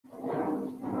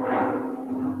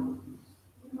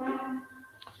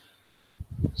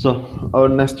So our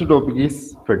next topic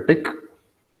is fatigue.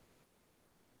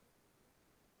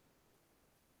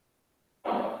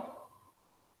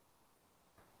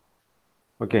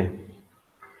 Okay.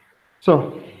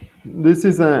 So this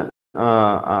is a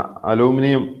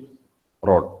aluminum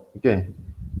rod. Okay,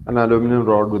 an aluminum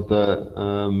rod with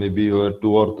maybe a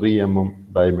 2 or 3 mm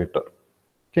diameter.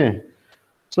 Okay.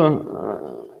 So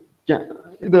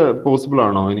ഇത് possible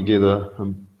ആണോ എനിക്ക് ഇത്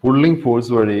pulling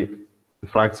force വഴി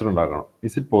fracture ഉണ്ടാക്കണം?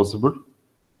 Is it possible?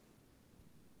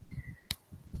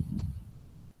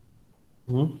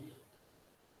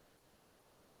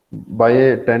 By A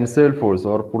tensile force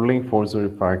or pulling force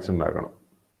വഴി fracture ഉണ്ടാക്കണം?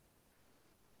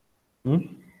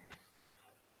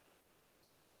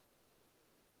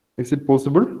 Is it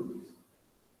possible?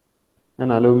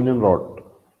 An aluminum rod.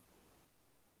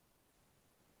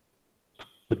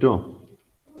 പറ്റുമോ?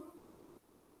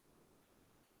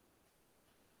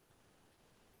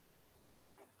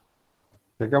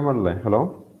 കേൾക്കാൻ പാടില്ലേ? ഹലോ,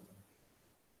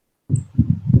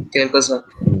 കേൾക്കാം sir.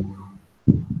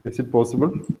 Is it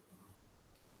possible?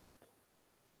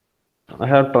 I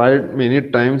have tried many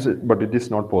times, but it is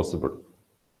not possible.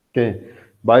 Okay,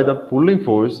 by the pulling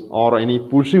force or any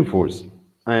pushing force,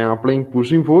 I am applying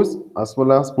pushing force as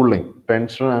well as pulling,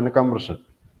 tension and compression.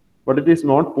 But it is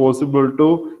not possible to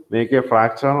make a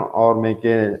fracture or make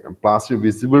a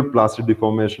visible plastic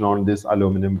deformation on this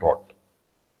aluminum rod.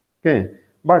 Okay,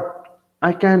 but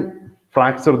I can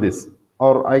fracture this,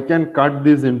 or I can cut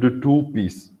this into 2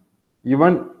 pieces,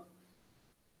 even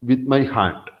with my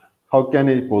hand. How can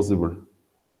it possible?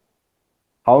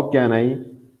 How can I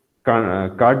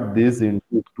cut this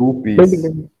into 2 pieces?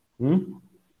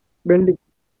 Bending.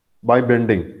 By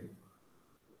bending.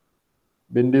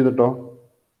 Bend the top.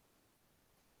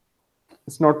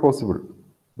 It's not possible.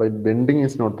 By bending,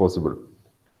 it's not possible.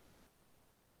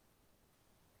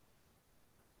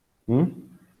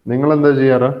 നിങ്ങൾ എന്താ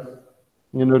ചെയ്യാറ്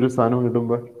ഇങ്ങനെ ഒരു സാധനം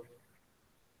കിട്ടുമ്പോ?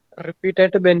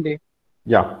 Repeat bending.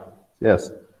 Yeah, yes,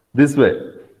 this way.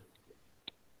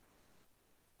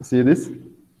 See this?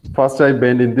 First I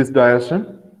bend in this direction.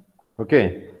 Okay,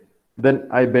 then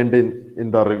I bend in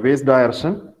the reverse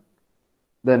direction,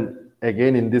 then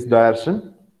again in this direction,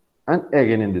 and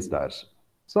again in this direction.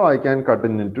 So I can cut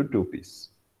it into 2 pieces.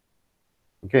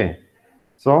 Okay,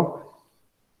 so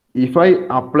if I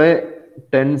apply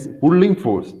pulling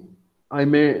force, I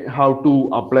may have to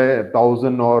apply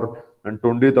 1,000 or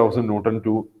 20,000 Newton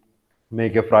to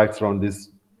make a fracture on this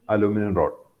aluminum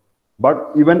rod. But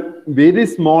even very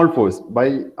small force, by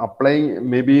applying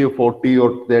maybe 40 or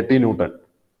 30 Newton,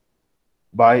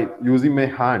 by using my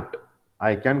hand,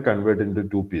 I can convert into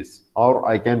 2 pieces, or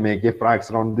I can make a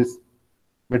fracture on this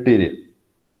material.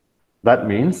 That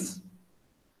means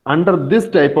under this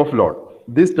type of load,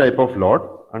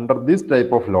 under this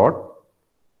type of load,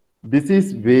 this is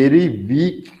very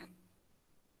weak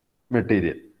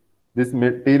material. This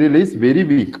material is very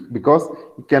weak because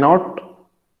it cannot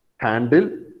handle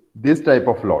this type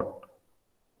of load.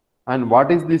 And what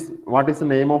is this? What is the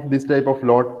name of this type of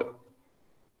load?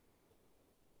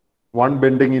 One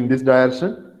bending in this direction,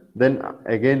 then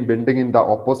again bending in the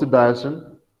opposite direction.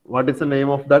 What is the name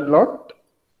of that load?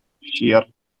 Shear.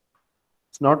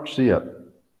 It's not shear.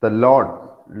 The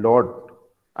load.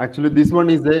 Actually, this one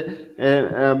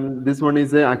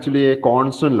is actually a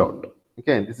constant load.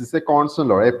 Okay, this is a constant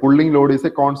load. A pulling load is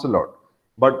a constant load.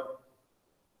 But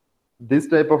this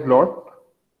type of load.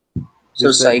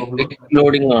 So cyclic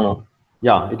loading.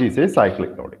 Yeah, it is a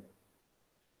cyclic loading.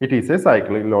 It is a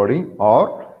cyclic loading or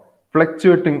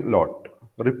fluctuating load,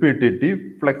 repetitive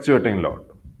fluctuating load.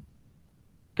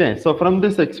 Okay, so from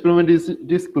this experiment,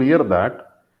 it is clear that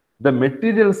the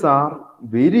materials are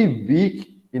very weak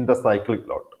in the cyclic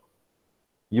load.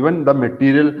 Even the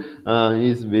material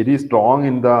is very strong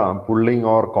in the pulling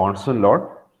or constant load.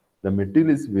 The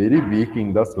material is very weak in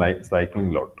the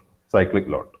cyclic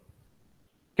load.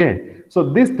 Okay, so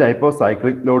this type of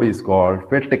cyclic load is called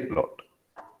fatigue load.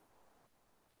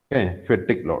 Okay,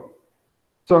 fatigue load.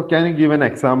 So can you give an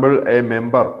example, a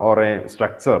member or a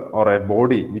structure or a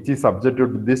body which is subjected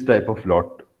to this type of load?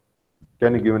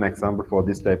 Can you give an example for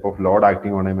this type of load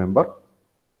acting on a member?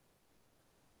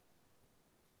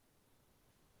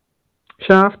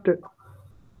 Shaft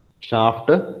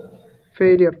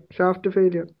failure. Shaft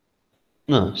failure.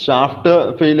 Shaft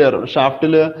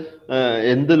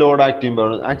end load acting.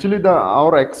 Actually,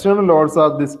 our external loads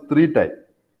are this 3 types.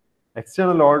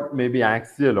 External load may be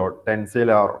axial load,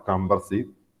 tensile or compressive.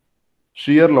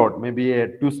 Shear load may be a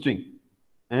twisting.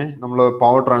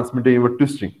 Power transmit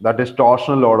twisting. That is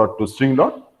torsional load or twisting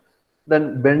load.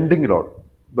 Then bending load.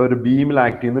 The beam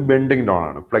acting the bending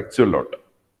load, flexural load.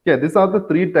 Okay, these are the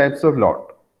 3 types of load.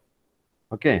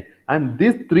 Okay, And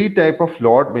these three type of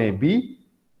load may be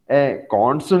a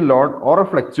constant load or a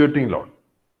fluctuating load.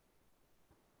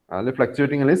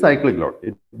 Fluctuating is cyclic load.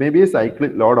 It may be a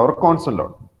cyclic load or a constant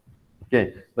load. Okay,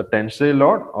 the tensile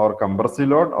load or compressive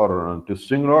load or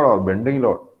twisting load or bending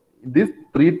load. These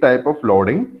three type of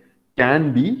loading can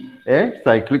be a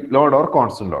cyclic load or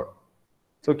constant load.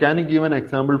 So can you give an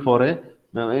example for a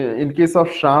in case of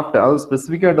shaft? That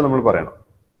specific ആയിട്ട് നമ്മൾ പറയണം.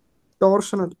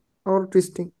 Torsional or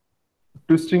twisting.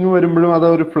 Twisting വരുമ്പോഴും അത്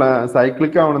ഒരു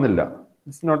cyclic ആവണമെന്നില്ല.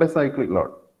 It's not a cyclic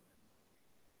load.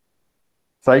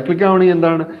 Cyclic ആവണമെങ്കിൽ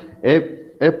എന്താണ്?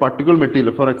 A particular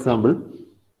material, for example,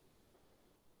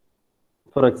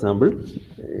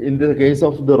 in the case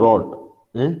of the rod,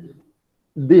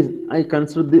 this I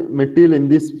consider the material in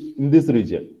this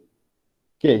region.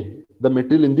 Okay, the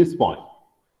material in this point.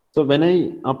 So when I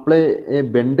apply a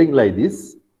bending like this,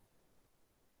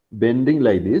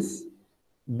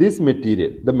 this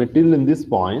material, the material in this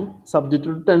point subject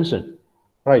to tension,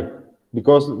 right?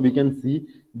 Because we can see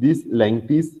this length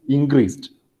is increased.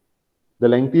 The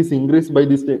length is increased by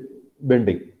this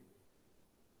bending.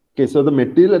 Okay, so the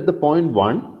material at the point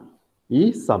 1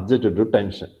 is subjected to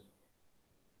tension.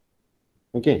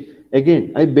 Okay, again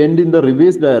I bend in the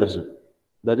reverse direction.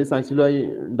 That is actually I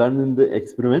done in the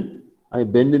experiment. I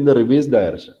bend in the reverse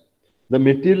direction. The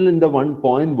material in the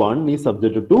 1.1 is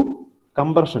subjected to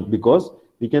compression because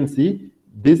we can see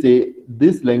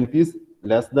this length is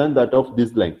less than that of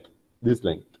this length.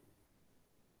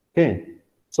 Okay,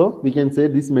 so we can say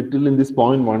this material in this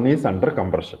 0.1 is under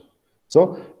compression. So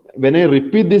when I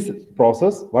repeat this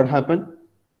process, what happened?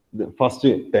 First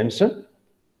tension,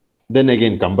 then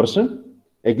again compression,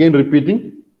 again repeating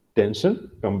tension,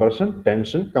 compression,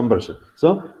 tension, compression. So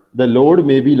the load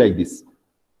may be like this.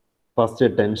 First a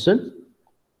tension,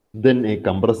 then a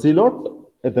compressive load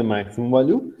at the maximum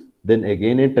value, then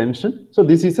again a tension. So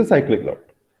this is a cyclic load.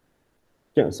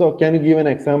 Okay, so can you give an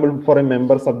example for a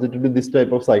member subjected to this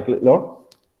type of cyclic load?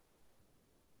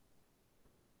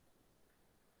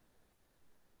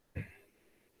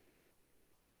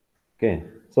 Okay,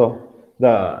 so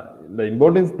the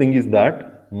important thing is that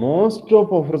most of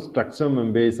our structural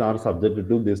members are subjected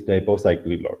to this type of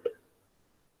cyclic load.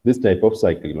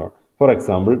 For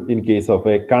example, in case of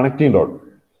a connecting rod,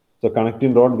 so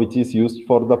connecting rod which is used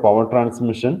for the power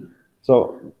transmission. So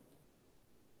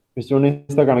which one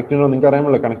is the connecting rod? നിങ്ങൾക്ക്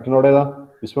അറിയാമല്ലോ connecting rod ഏതാ?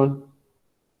 Which one?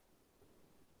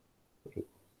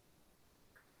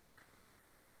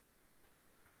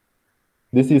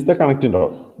 This is the connecting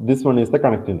rod. This one is the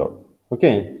connecting rod.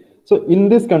 Okay, so in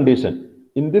this condition,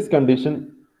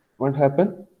 what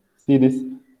happened? See this.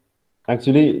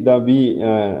 Actually,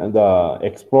 the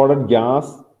exploded gas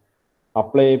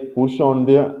apply push on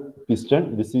the piston.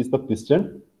 This is the piston.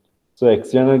 So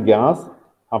external gas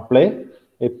apply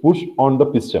a push on the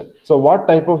piston. So what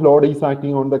type of load is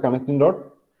acting on the connecting rod?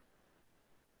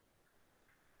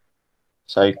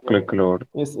 Cyclic load.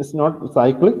 It's not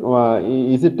cyclic.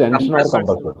 Is it tension or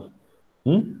compression?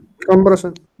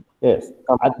 Compression. Yes.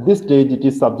 At this stage, it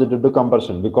is subjected to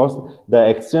compression because the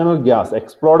external gas,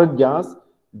 exploded gas,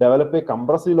 develop a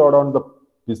compressive load on the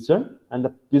piston, and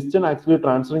the piston actually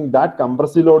transferring that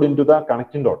compressive load into the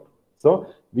connecting rod. So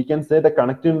we can say the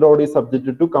connecting rod is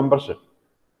subjected to compression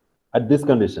at this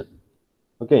condition.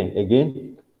 Okay,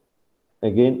 again,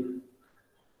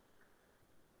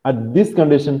 at this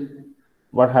condition,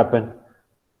 what happened?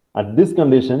 At this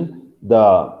condition, the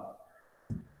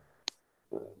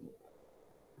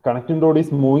connecting rod is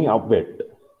moving upward,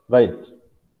 right?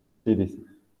 See this.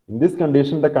 In this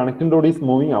condition, the connecting rod is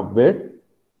moving upward.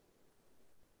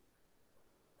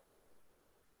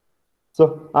 So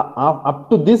up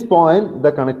to this point,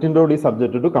 the connecting rod is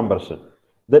subjected to compression.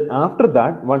 Then after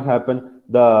that, what happened?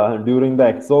 During the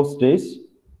exhaust stage,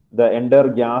 the entire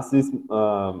gas is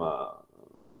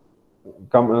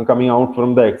coming out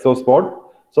from the exhaust port.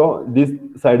 So this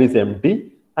side is empty,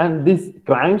 and this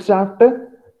crankshaft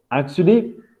actually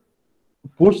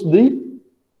push the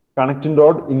connecting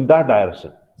rod in that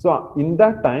direction. So in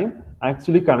that time,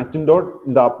 actually connecting rod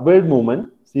in the upward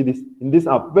movement, see this, in this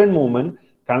upward movement,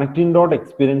 connecting rod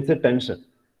experience a tension.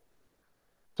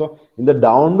 So in the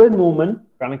downward movement,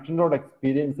 connecting rod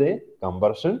experience a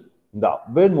compression. In the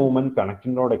upward movement,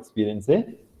 connecting rod experience a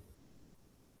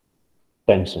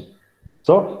tension.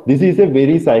 So this is a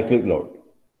very cyclic load.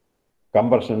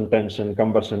 Compression, tension,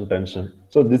 compression, tension.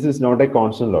 So this is not a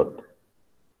constant load.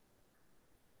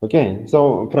 Okay,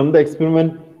 so from the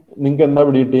experiment, നിങ്ങൾക്ക് എന്താ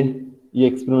പിടികിട്ടി? ഈ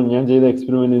experiment ഞാൻ ചെയ്ത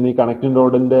എക്സ്പെരിമെന്റിന് ഈ connecting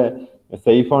റോഡിന്റെ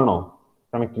safe ആണോ?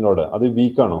 Connecting road അത്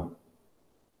വീക്ക് ആണോ?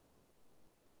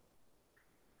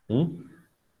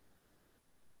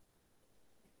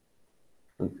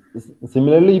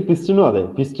 Similarly, piston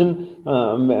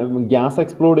gas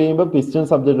explode ചെയ്യുമ്പോൾ piston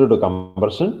subjected to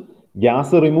compression, gas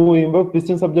remove ചെയ്യുമ്പോൾ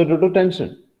piston subjected to tension.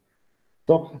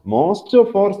 So most of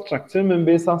our structure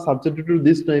members are subjected to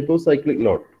this type of cyclic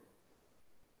load.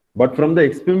 But from the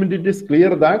experiment, it is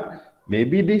clear that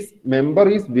maybe this member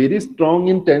is very strong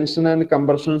in tension and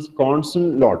compression constant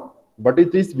load, but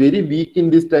it is very weak in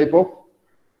this type of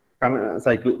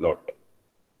cyclic load.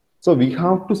 So we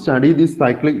have to study this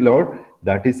cyclic load,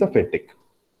 that is a fatigue.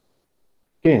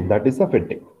 Okay, that is a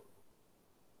fatigue.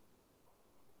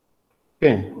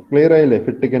 Okay, clear ആയില്ലേ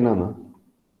fatigue എന്നാണ്?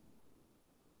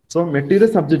 So material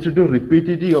subjected to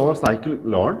repetitive or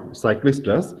cyclic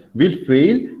stress will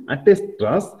fail at a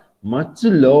stress much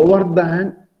lower than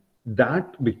that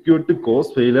required to cause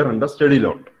failure under steady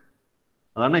load.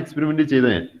 അതാണ് experiment ചെയ്തത്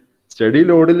ഞാൻ. Study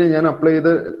ലോഡിൽ ഞാൻ apply ചെയ്ത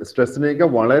സ്ട്രെസ്സിനേക്കാൾ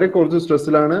വളരെ കുറച്ച്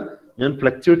സ്ട്രെസ്സിലാണ് ഞാൻ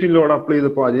ഫ്ലക്ച്വേറ്റിംഗ് ലോഡ് അപ്ലൈ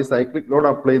ചെയ്തപ്പോൾ അല്ലെങ്കിൽ സൈക്ലിക് ലോഡ്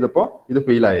അപ്ലൈ ചെയ്തപ്പോൾ ഇത്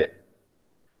ഫെയിൽ ആയേ.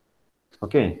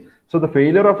 Okay, so the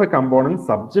failure of a component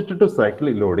subjected to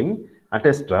cyclic loading at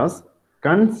a stress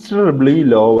considerably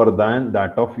lower than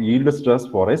that of yield stress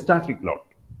for a static load.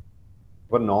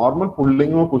 For normal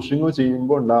pulling or pushing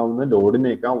ചെയ്യുമ്പോൾ ഉണ്ടാവുന്ന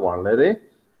ലോഡിനേക്കാൾ വളരെ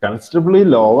considerably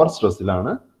lower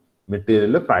സ്ട്രെസ്സിലാണ്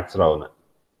material fracture ആവുന്നത്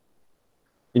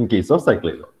in case of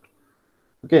cyclic load.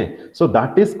 Okay, so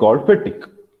that is called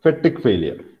fatigue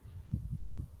failure.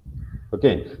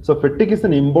 Okay, so fatigue is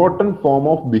an important form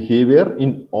of behavior in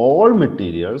all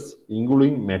materials,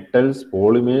 including metals,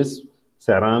 polymers,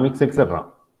 ceramics, etc.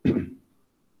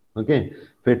 Okay,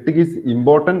 fatigue is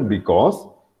important because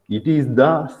it is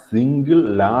the single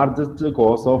largest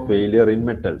cause of failure in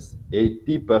metals.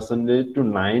 80% to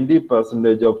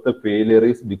 90% of the failure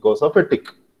is because of fatigue.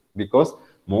 Because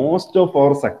most of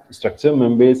our structure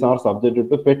members are subjected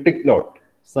to fatigue load,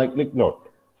 cyclic load.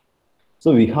 So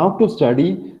we have to study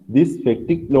this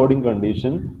fatigue loading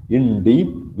condition in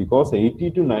deep because 80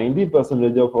 to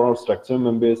 90% of our structure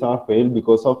members are failed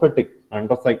because of fatigue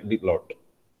under cyclic load.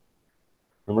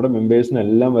 നമ്മുടെ മെമ്പേഴ്സിന്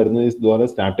എല്ലാം വരുന്നത് ഇതുപോലെ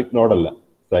static load അല്ല,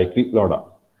 cyclic ലോഡാണ്.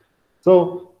 So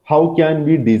how can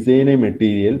we design A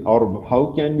material or how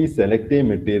can we select A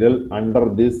material under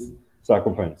this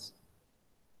circumference?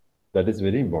 That is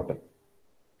very important.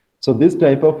 So this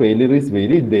type of failure is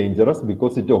very dangerous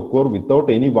because it occurs without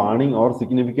any warning or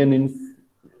significant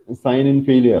sign in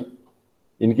failure.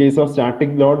 In case of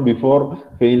static load, before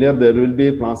failure there will be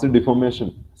a plastic deformation,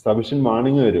 sufficient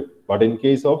warning. But in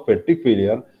case of fatigue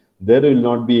failure, there will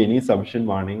not be any sufficient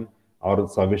warning or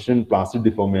sufficient plastic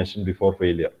deformation before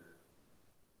failure.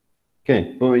 Okay,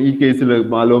 so in case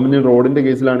of aluminum rod in the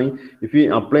case, if we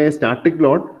apply a static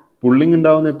load, pulling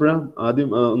ഉണ്ടാവുന്ന എപ്പോഴാണ്? ആദ്യം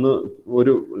ഒന്ന്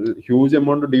ഒരു huge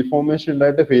amount deformation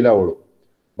ഉണ്ടായിട്ട് fail ആവുള്ളൂ.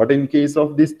 But in case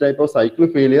of this type of cycle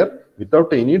failure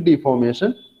without any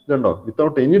deformation, ഇതുണ്ടോ,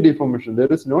 without any deformation,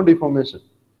 there is no deformation,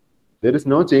 there is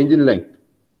no change in length.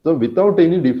 So without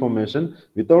any deformation,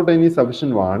 without any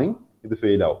sufficient warning, ഇത്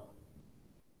fail ആവും.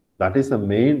 That is A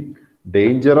main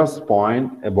dangerous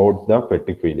point about the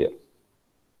fatigue failure.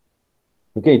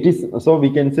 Okay, it is, so we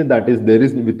can say that is there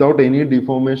is without any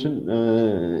deformation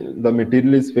the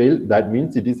material is failed. That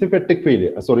means it is a fatigue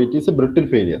failure. Sorry, it is a brittle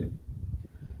failure.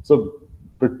 So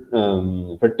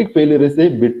fatigue failure is a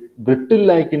bit brittle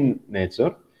like in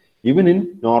nature, even in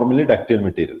normally ductile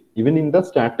material. Even in the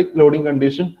static loading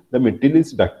condition, the material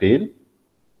is ductile.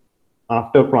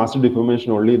 After plastic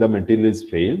deformation only the material is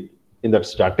failed in that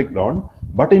static load.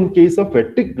 But in case of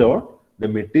fatigue load,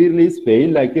 the material is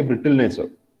failed like a brittle nature.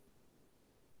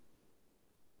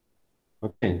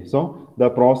 Okay, so the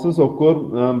process occurs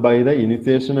by the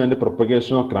initiation and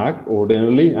propagation of crack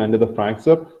ordinarily, and the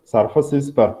fracture surface is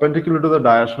perpendicular to the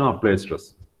direction of applied stress.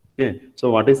 Okay, so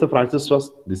what is the fracture stress?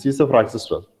 This is the fracture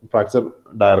stress, fracture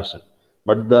direction.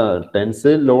 But the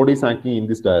tensile load is acting in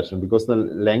this direction because the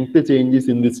length changes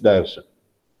in this direction.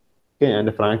 Okay, and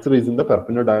the fracture is in the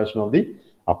perpendicular direction of the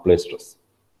applied stress.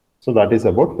 So that is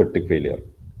about fatigue failure.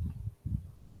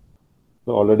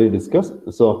 So already discussed.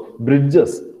 So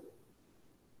bridges,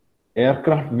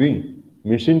 aircraft wing,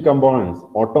 machine components,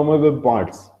 automobile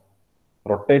parts,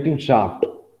 rotating shaft,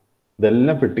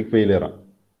 ഇതെല്ലാം fatigue failure ആണ്.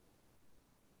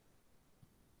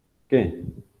 Okay,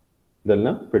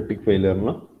 ഇതെല്ലാം fatigue failure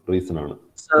reason ആണ്.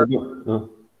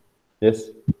 Yes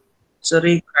sir,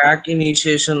 ഈ crack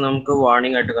initiation നമുക്ക്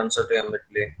warning ആയിട്ട് consider ചെയ്യാൻ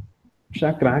പറ്റില്ലേ? പക്ഷെ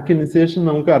ആ ക്രാക്ക് ഇനീഷ്യേഷൻ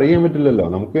നമുക്ക് അറിയാൻ പറ്റില്ലല്ലോ.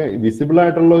 നമുക്ക് വിസിബിൾ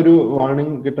ആയിട്ടുള്ള ഒരു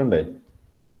വാർണിംഗ് കിട്ടണ്ടേ?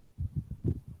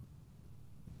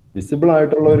 വിസിബിൾ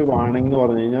ആയിട്ടുള്ള ഒരു വാർണിംഗ് എന്ന്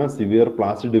പറഞ്ഞു കഴിഞ്ഞാൽ സിവിയർ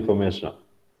പ്ലാസ്റ്റിക് ഡിഫോർമേഷൻ ആണ്.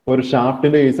 ഒരു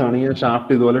ഷാഫ്റ്റിന്റെ കേസ് ആണെങ്കിൽ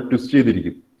ഷാഫ്റ്റ് ഇതുപോലെ ട്വിസ്റ്റ്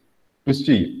ചെയ്തിരിക്കും, ട്വിസ്റ്റ്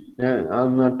ചെയ്യും.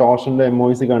 ഞാൻ ടോർഷന്റെ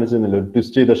MOIC കാണിച്ചിരുന്നില്ല, ഒരു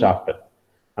ട്വിസ്റ്റ് ചെയ്ത ഷാഫ്റ്റ്.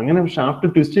 അങ്ങനെ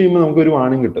ഷാഫ്റ്റ് ട്വിസ്റ്റ് ചെയ്യുമ്പോൾ നമുക്കൊരു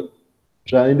വാർണിംഗ് കിട്ടും.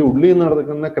 പക്ഷെ അതിന്റെ ഉള്ളിൽ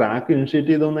നടക്കുന്ന ക്രാക്ക്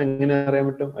ഇനിഷ്യേറ്റ് ചെയ്തോന്ന് എങ്ങനെ അറിയാൻ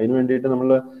പറ്റും? അതിന് വേണ്ടിയിട്ട് നമ്മൾ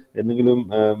എന്തെങ്കിലും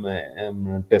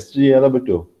ടെസ്റ്റ് ചെയ്യാതെ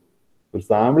പറ്റുമോ? ഒരു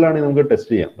സാമ്പിൾ ആണെങ്കിൽ നമുക്ക്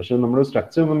ടെസ്റ്റ് ചെയ്യാം. പക്ഷെ നമ്മുടെ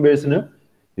സ്ട്രക്ചർ മെമ്പേഴ്സിന്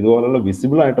ഇതുപോലുള്ള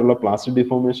വിസിബിൾ ആയിട്ടുള്ള പ്ലാസ്റ്റിക്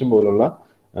ഡിഫോർമേഷൻ പോലുള്ള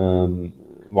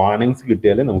വാർണിംഗ്സ്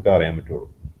കിട്ടിയാലേ നമുക്ക് അറിയാൻ പറ്റുള്ളൂ.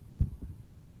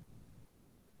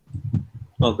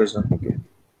 Okay, sir. Okay.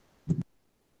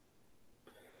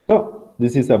 So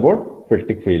this is about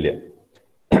fatigue failure.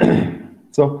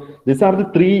 So these are the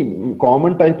three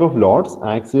common type of loads: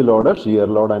 axial load, shear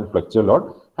load, and flexural load.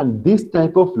 And this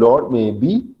type of load may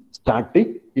be static.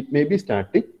 It may be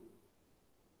static,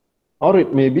 or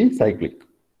it may be cyclic.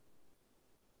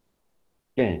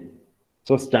 Okay.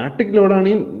 So static load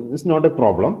is not a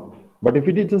problem, but if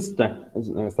it is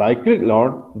a cyclic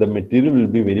load, the material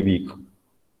will be very weak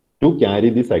to carry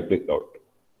the cyclic load.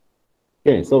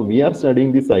 Okay, so we are studying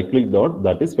the cyclic load,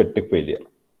 that is fatigue failure.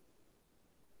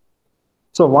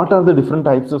 So what are the different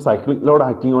types of cyclic load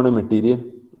acting on a material?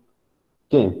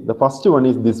 Okay, the first one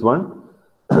is this one,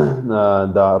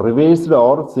 the reversed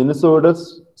or sinusoidal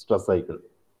stress cycle.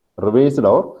 Reversed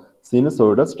or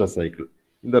sinusoidal stress cycle.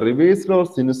 In the reversed or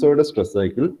sinusoidal stress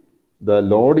cycle, the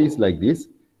load is like this.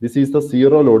 This is the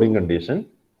zero loading condition.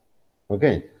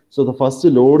 Okay, so the first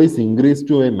load is increased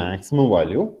to a maximum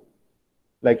value,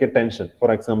 like a tension. For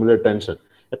example, a tension.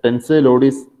 A tensile load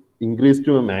is increased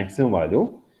to a maximum value.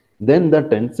 Then the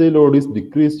tensile load is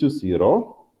decreased to zero.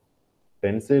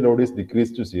 Tensile load is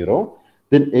decreased to zero.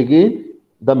 Then again,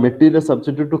 the material is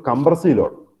subjected to compressive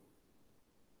load.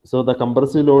 So the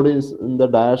compressive load is in the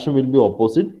direction will be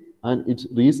opposite, and it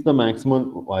reaches the maximum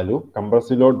value.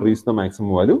 Compressive load reaches the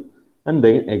maximum value, and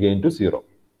then again to zero.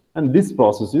 And this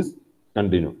process is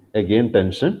continue. Again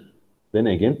tension, then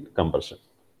again compression.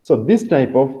 So this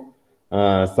type of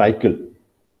cycle,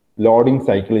 loading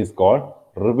cycle, is called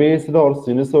reversed or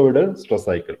sinusoidal stress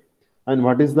cycle. And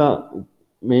what is the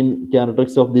main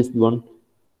characteristics of this one?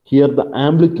 Here the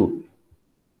amplitude,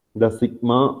 the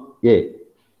sigma A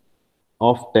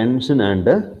of tension and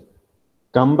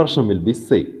compression will be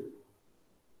same.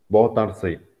 Both are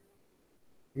same.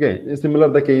 Okay, similar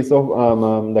the case of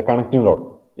the connecting load.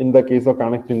 In the case of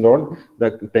connecting load, the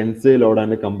tensile load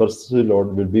and the compressive load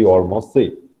will be almost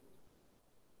same.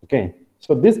 Okay,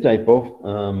 so this type of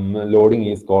loading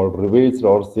is called reversed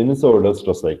or sinusoidal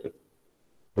stress cycle.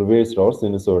 Reversed or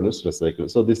sinusoidal stress cycle.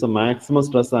 So this maximum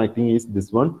stress acting is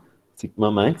this one,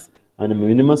 sigma max, and a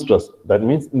minimum stress. That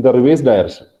means in the reverse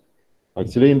direction.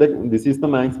 Actually, this is the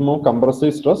maximum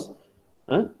compressive stress,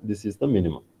 and this is the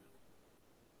minimum.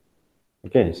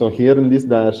 Okay, so here in this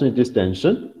direction it is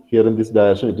tension. Here in this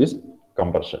direction it is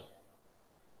compression.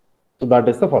 So that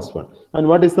is the first one. And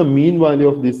what is the mean value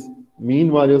of this?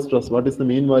 Mean value of stress. What is the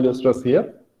mean value of stress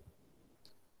here?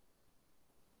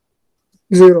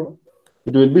 0.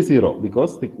 It will be 0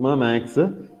 because sigma max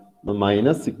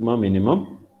minus sigma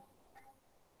minimum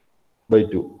by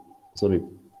 2. Sorry,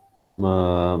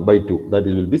 by 2. That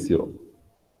it will be 0.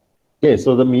 Okay,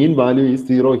 so the mean value is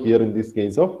 0 here in this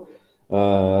case of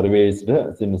reversed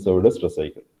sinusoidal stress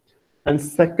cycle. And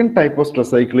second type of stress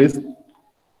cycle is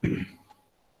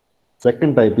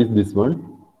this one.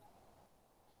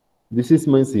 This is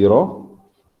my 0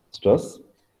 stress,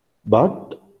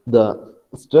 but the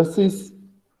stress is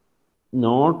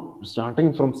not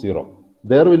starting from 0.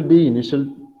 There will be initial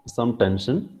some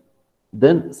tension,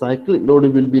 then cyclic load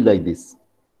will be like this.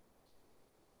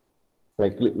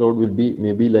 Cyclic load will be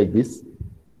maybe like this.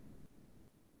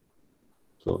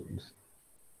 So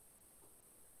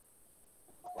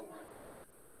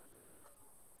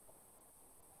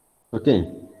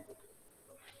okay,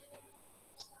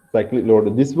 cyclic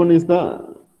load. This one is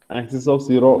the axis of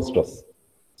 0 stress.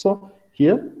 So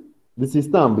here, this is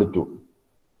the amplitude.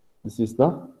 This is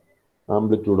the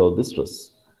amplitude of the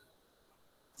stress.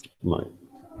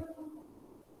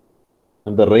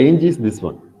 And the range is this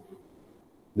one.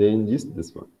 The range is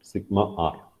this one, sigma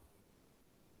r.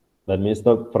 That means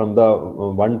from the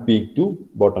one peak to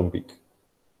bottom peak.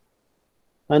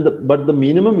 And but the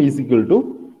minimum is equal to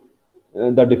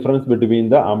the difference between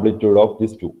the amplitude of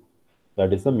these two.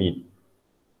 That is the mean.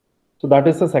 So that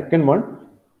is the second one,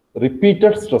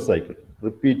 repeated stress cycle.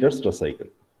 Repeated stress cycle.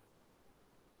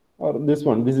 Or this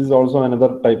one, this is also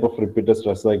another type of repeated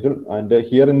stress cycle. And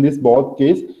here in this both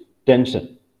case,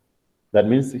 tension. That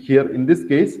means here in this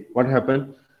case, what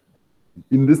happened?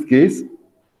 In this case,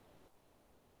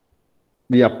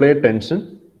 we apply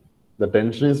tension. The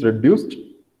tension is reduced.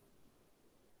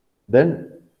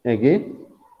 Then again,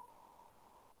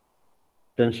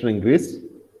 tension increased,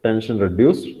 tension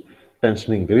reduced,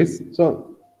 tension increased.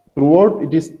 So throughout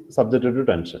it is subjected to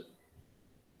tension.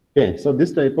 Okay, so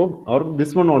this type of, or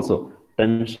this one also,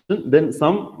 tension, then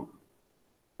some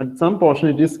At some portion,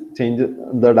 it is change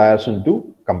the direction to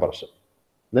compression.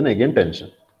 Then again tension.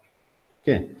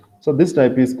 Okay, so this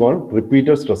type is called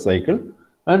repeated stress cycle,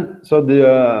 and so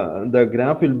the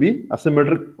graph will be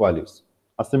asymmetric values.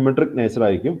 Asymmetric nature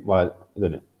ആയിരിക്കും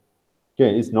ഇതിന്. Okay,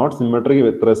 it's not symmetric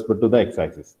with respect to the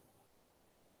x-axis.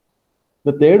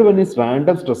 The third one is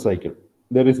random stress cycle.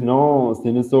 There is no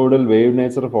sinusoidal wave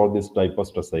nature for this type of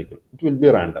stress cycle. It will be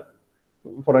random.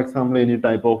 For example, any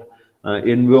type of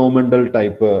environmental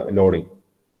type loading.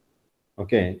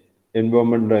 Okay,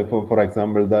 environment type, for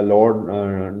example, the load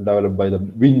developed by the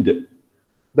wind.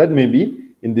 That may be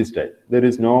in this type. There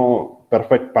is no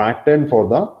perfect pattern for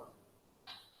the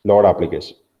load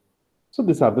application. So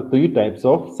these are the three types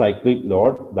of cyclic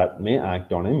load that may act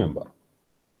on a member.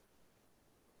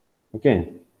 Okay,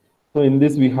 so in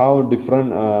this we have different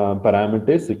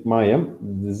parameters. Sigma m,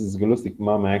 this is equal to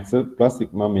sigma max plus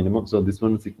sigma minimum. So this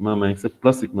one sigma max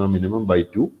plus sigma minimum by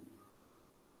 2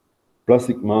 plus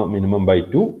sigma minimum by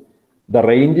 2. The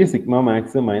range is sigma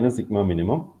max minus sigma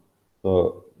minimum. So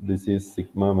this is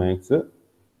sigma max.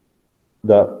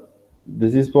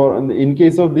 This is for, in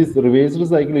case of this reversed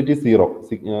cycle, it is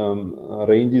 0.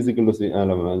 Range is equal to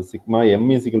sigma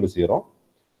m is equal to 0.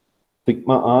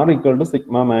 Sigma r equal to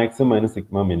sigma max minus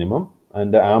sigma minimum,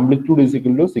 and the amplitude is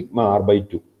equal to sigma r by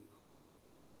 2.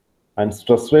 And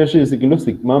stress ratio is equal to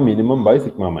sigma minimum by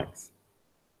sigma max.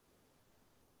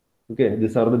 Okay,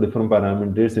 these are the different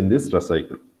parameters in this stress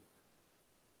cycle.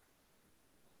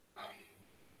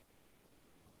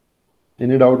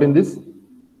 Any doubt in this?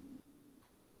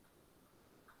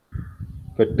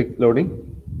 Fatigue loading?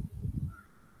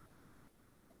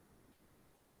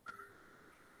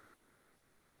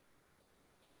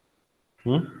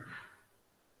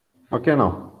 Okay,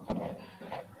 now.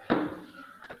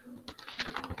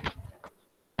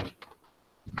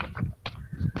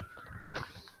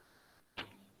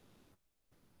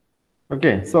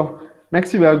 Okay, so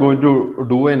next we are going to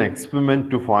do an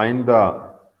experiment to find the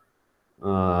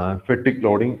fatigue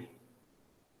loading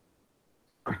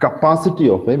capacity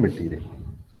of a material.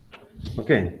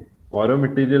 Okay, ഓരോ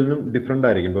മെറ്റീരിയലിനും different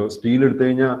ആയിരിക്കും. ഇപ്പോൾ steel എടുത്തു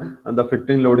കഴിഞ്ഞാൽ the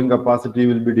fatigue loading capacity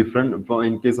will be different.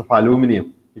 In case of aluminum,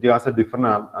 it has a different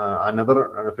another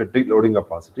fatigue loading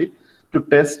capacity. To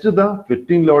test the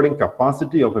fatigue loading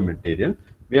capacity of a material,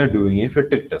 we are doing a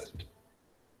fatigue test.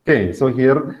 Okay, so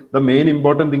here the main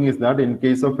important thing is that in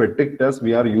case of fatigue test,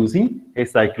 we are using a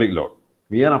cyclic load.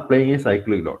 We are applying a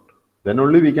cyclic load. Then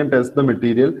only we can test the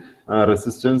material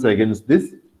resistance against this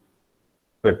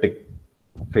fatigue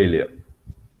failure.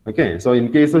 Okay, so in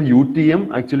case of UTM,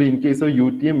 actually in case of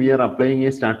UTM, we are applying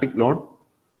a static load,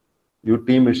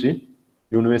 UTM machine,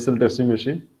 universal testing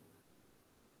machine.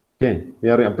 Okay, we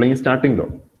are applying static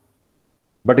load.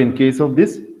 But in case of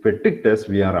this fatigue test,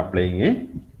 we are applying a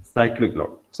cyclic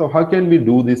load. So how can we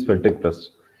do this fatigue test?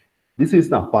 This is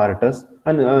the apparatus,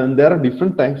 and there are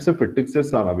different types of fatigue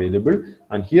tests are available.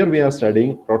 And here we are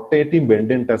studying rotating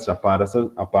bending test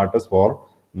apparatus for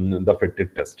the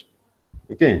fatigue test.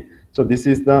 Okay, so this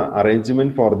is the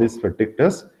arrangement for this fatigue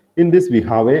test. In this we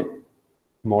have a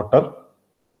motor,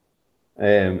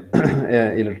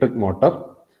 electric motor,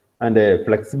 and a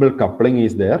flexible coupling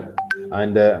is there,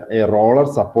 and a roller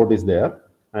support is there,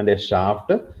 and a shaft.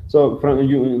 So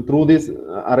through this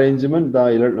arrangement,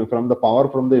 from the power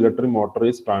from the electric motor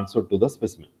is transferred to the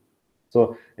specimen.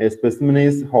 So a specimen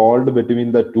is held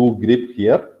between the two grip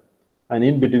here, and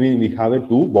in between we have a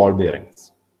two ball bearings.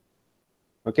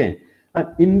 Okay, and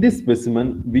in this specimen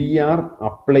we are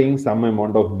applying some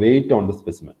amount of weight on the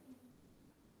specimen.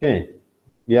 Okay,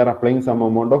 we are applying some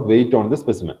amount of weight on the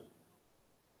specimen.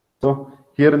 So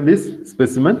here in this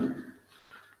specimen,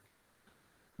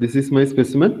 this is my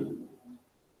specimen.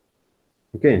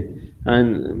 Okay, and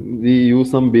we use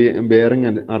some bearing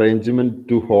and arrangement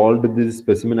to hold this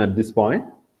specimen at this point,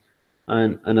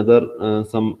 and another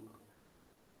some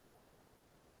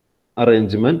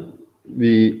arrangement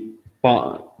we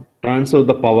transfer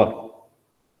the power.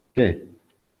 Okay,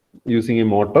 using a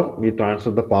motor we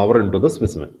transfer the power into the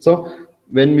specimen. So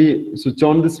when we switch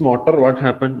on this motor, what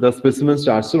happened? The specimen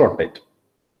starts to rotate.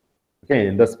 Okay,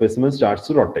 the specimen starts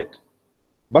to rotate.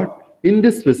 But in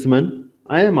this specimen,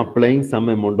 I am applying some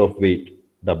amount of weight,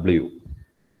 W.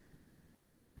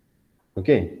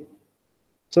 Okay.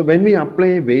 So when we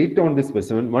apply weight on this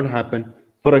specimen, what happened?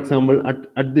 For example,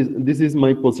 at this is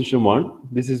my position 1,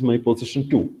 this is my position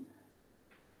 2.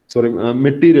 Sorry,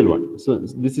 material 1. So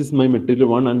this is my material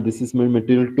 1 and this is my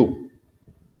material 2.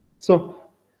 So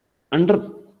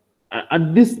at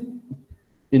this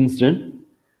instant,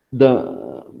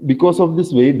 because of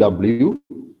this weight W,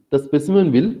 the specimen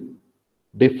will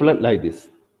deflect like this.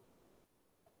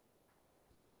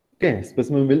 Okay,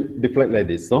 specimen will deflect like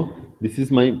this. So this is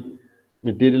my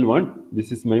material 1,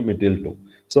 this is my material 2.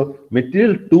 So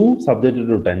material 2 subjected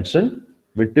to tension,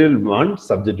 material 1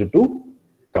 subjected to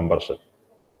compression.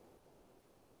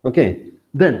 Okay,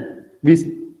 then we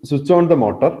switch on the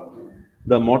motor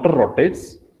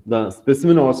rotates, the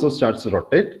specimen also starts to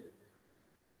rotate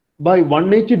by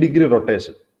 180-degree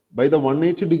rotation. By the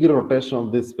 180-degree rotation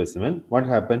of this specimen, what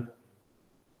happened?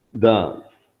 The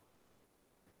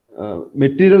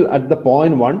material at the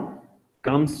point 1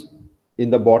 comes in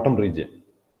the bottom region.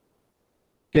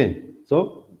 Okay,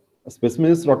 so a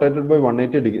specimen is rotated by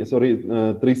 180 degree,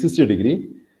 360 degree.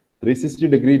 360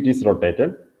 degree it is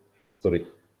rotated.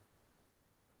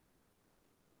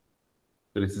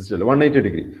 180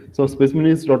 degree. So specimen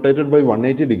is rotated by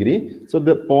 180 degree. So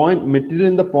the material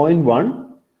in the point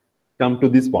 1 come to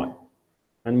this point,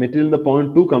 and material in the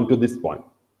point 2 come to this point.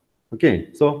 Okay,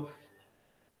 so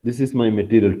this is my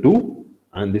material 2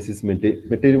 and this is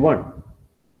material 1.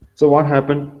 So what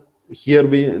happened? Here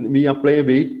we apply a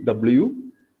weight W.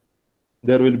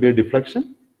 There will be a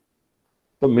deflection.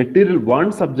 So material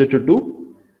 1 subjected to,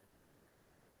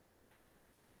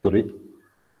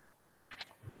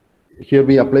 here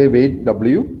we apply weight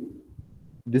W.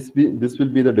 This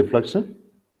will be the deflection.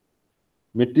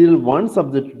 Material 1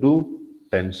 subjected to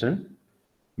tension.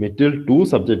 Material 2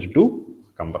 subjected to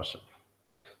compression.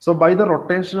 So by the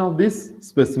rotation of this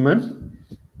specimen,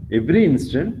 every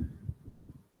instant,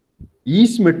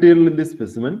 each material in this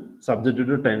specimen subjected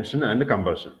to tension and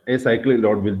compression, a cyclic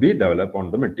load will be developed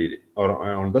on the material or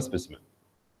on the specimen.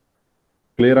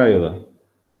 Clear ayada?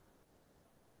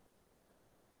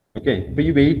 Okay, but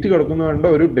this weight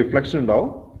is deflection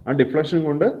and deflection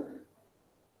is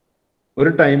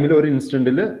a time or instant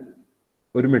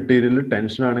material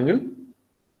tension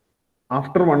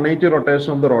after 180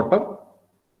 rotation of the rotor,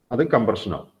 that's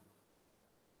compression.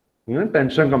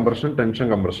 Tension,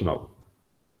 compression.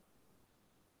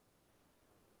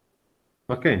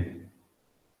 Okay.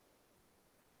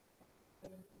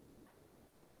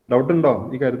 Doubt undo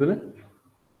ee karyathil?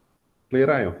 Clear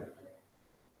ayo?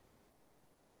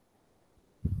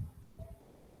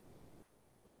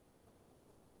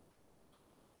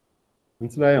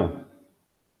 മനസ്സിലായോ?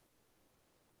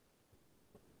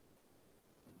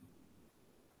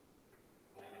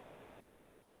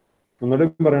 ഒന്നുകൂടി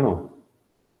പറയണോ?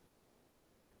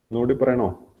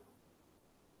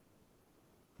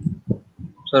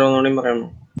 Sir, ഒന്നുകൂടി പറയണോ?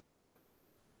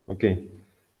 Okay.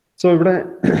 So ഇവിടെ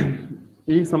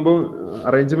ഈ സംഭവം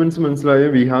arrangements മനസ്സിലായോ?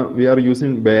 We are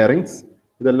using bearings.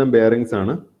 ഇതെല്ലാം bearings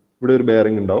ആണ്. ഇവിടെ ഒരു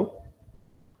bearing ഉണ്ടാവും.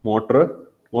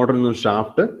 മോട്ടറിൽ നിന്ന്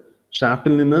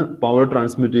ഷാഫ്റ്റിൽ നിന്ന് പവർ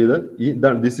ട്രാൻസ്മിറ്റ് ചെയ്ത്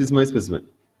this is my specimen.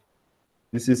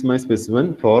 This is my specimen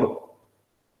for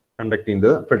conducting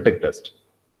the Fettech test.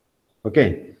 Okay.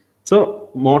 So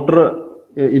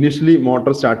initially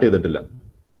motor start ചെയ്തിട്ടില്ല.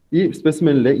 ഈ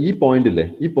സ്പെസിമെനിലെ ഈ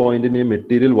പോയിന്റിനെ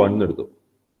മെറ്റീരിയൽ 1 എടുത്തു.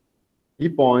 ഈ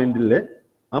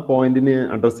പോയിന്റിനെ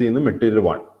അഡ്രസ് ചെയ്യുന്ന മെറ്റീരിയൽ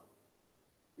 1.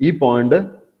 ഈ പോയിന്റ്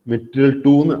മെറ്റീരിയൽ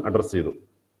 2 അഡ്രസ് ചെയ്തു.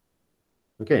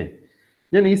 ഓക്കെ,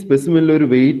 ഞാൻ ഈ സ്പെസിമെനിൽ ഒരു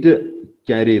വെയിറ്റ്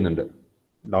ക്യാരി ചെയ്യുന്നുണ്ട്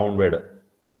ഡൗൺവേർഡ്.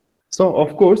 സോ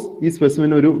ഓഫ് കോഴ്സ് ഈ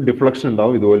സ്പെസിമെന് ഒരു ഡിഫ്ലക്ഷൻ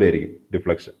ഉണ്ടാവും, ഇതുപോലെ ആയിരിക്കും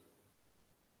deflection.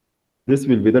 This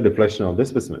will be the deflection of the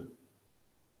specimen.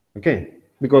 Okay,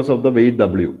 because of the weight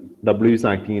W. W is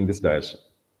acting in this direction.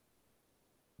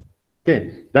 Okay,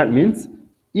 that means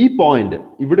E point,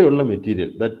 ivideയുള്ള material,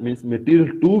 that means material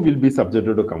 2 will be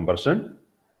subjected to compression,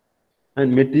 and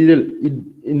material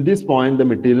in this point, the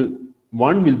material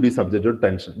 1 will be subjected to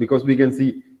tension, because we can see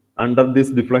under this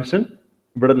deflection,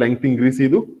 ഇവിടെ length increase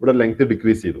ചെയ്തു, ഇവിടെ length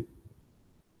decrease ചെയ്തു.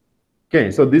 Okay,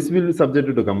 so this will be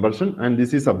subjected to compression and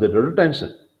this is subjected to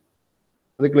tension.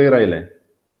 Is it clear ആയില്ലേ?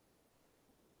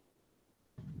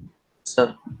 Sir.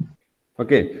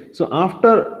 Okay, so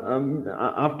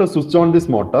after switch on this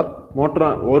motor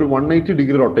or 180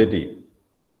 degree rotate ചെയ്യും.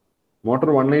 Motor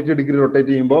 180 degree rotate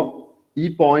ചെയ്യുമ്പോൾ ഈ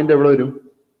point എവിടെ വരും?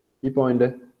 ഈ point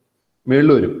മേളിൽ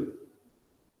വരും.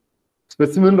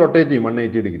 Specimen rotate ചെയ്യും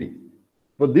 180 ഡിഗ്രി.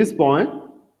 അപ്പോൾ ദിസ് പോയിന്റ്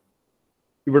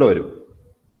ഇവിടെ വരും.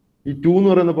 ഈ 2 എന്ന്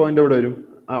പറയുന്ന പോയിന്റ് എവിടെ വരും?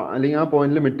 അല്ലെങ്കിൽ ആ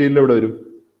പോയിന്റിൽ മെറ്റീരിയൽ എവിടെ വരും?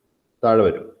 താഴെ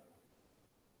വരും.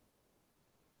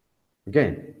 ഓക്കെ,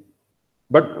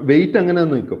 ബട്ട് വെയിറ്റ് അങ്ങനെ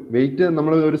നിൽക്കും. വെയിറ്റ്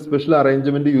നമ്മൾ ഒരു സ്പെഷ്യൽ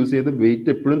അറേഞ്ച്മെന്റ് യൂസ് ചെയ്ത് വെയിറ്റ്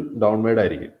എപ്പോഴും ഡൗൺവേർഡ്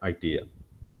ആയിരിക്കും ആക്ട് ചെയ്യുക.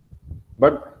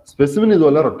 ബട്ട് സ്പെസിമെൻ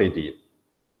ഇതുപോലെ റൊട്ടേറ്റ് ചെയ്യും.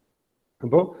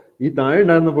 അപ്പോൾ ഈ താഴെ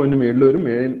ഉണ്ടായിരുന്ന പോയിന്റ് മേളിൽ വരും,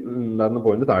 മേളിൽ ഉണ്ടായിരുന്ന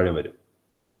പോയിന്റ് താഴെ വരും.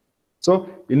 So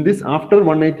in this after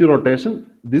 180 rotation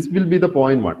this will be the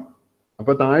point 1.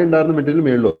 അപ്പോൾ താഴെ ഉണ്ടായിരുന്ന മെറ്റീരിയൽ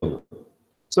മേളിൽ വന്നു.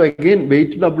 So again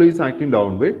wait W is acting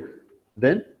downward,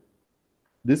 then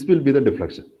this will be the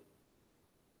deflection.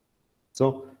 So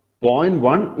point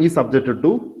 1 is subjected to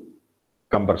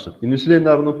compression. Initially, in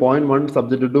the 0.1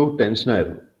 subjected to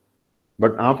tension.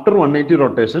 But after 180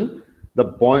 rotation, the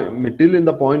material in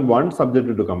the 0.1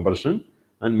 subjected to compression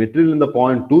and material in the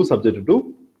 0.2 subjected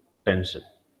to tension.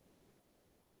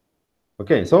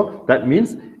 Okay, so that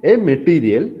means a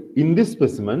material in this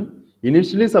specimen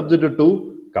initially subjected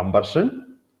to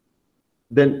compression,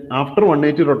 then after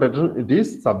 180 rotation, it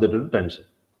is subjected to tension.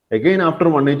 Again, after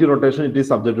 180 rotation, it is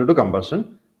subjected to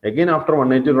compression. Again, after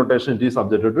 180 rotation, it is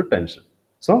subjected to tension.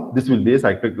 So this will be a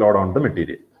cyclic load on the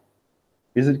material.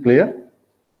 Is it clear?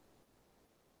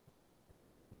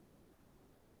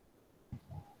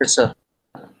 Yes, sir.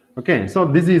 Okay, so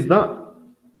this is the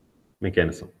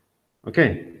mechanism.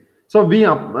 Okay, so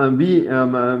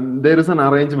there is an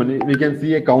arrangement. We can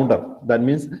see a counter. That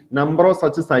means number of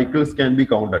such cycles can be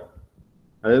counted.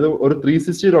 Or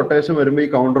 360 rotation where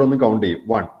counter on the count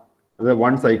one.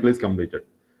 One cycle is completed.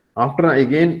 After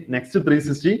again next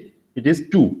 360, it is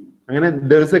 2. And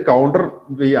there is a counter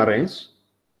we arrange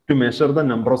to measure the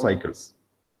number of cycles.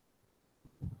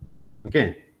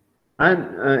 Okay,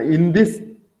 and in this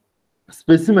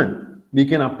specimen we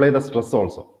can apply the stress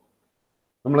also.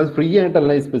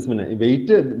 Free specimen weight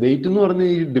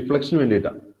deflection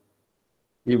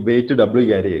weight W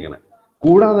carry.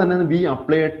 We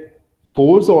apply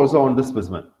force also on this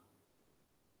specimen.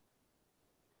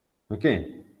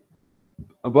 Okay.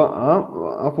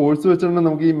 A force which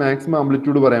is maximum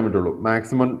amplitude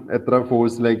maximum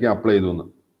force like apply.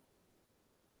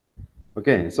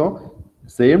 Okay, so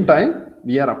same time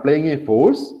we are applying a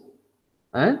force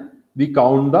and we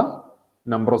count the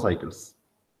number of cycles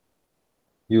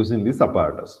using this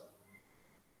apparatus.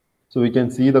 So we can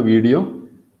see the video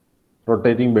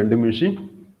rotating bending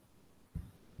machine.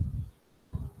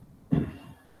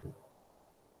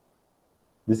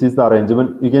 This is the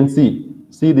arrangement. You can see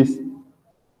this.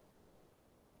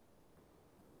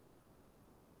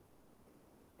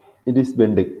 It is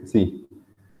bending. See,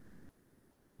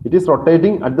 it is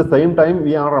rotating. At the same time,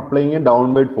 we are applying a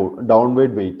downward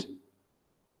weight.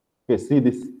 Okay, see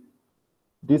this.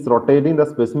 It is rotating. The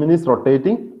specimen is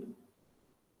rotating.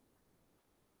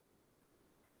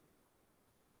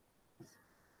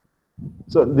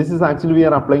 So this is actually we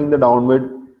are applying the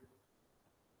downward.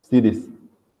 See this.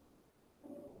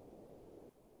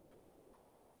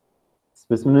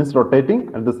 Specimen is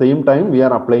rotating. At the same time, we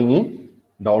are applying a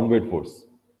downward force.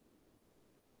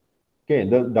 Okay,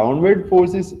 the downward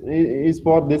force is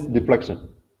for this deflection.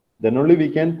 Then only we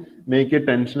can make a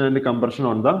tension and a compression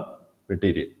on the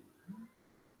material.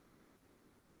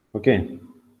 Okay,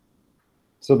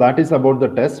 so that is about the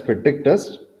test, fatigue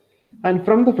test. And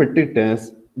from the fatigue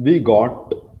test, we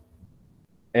got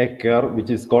a curve which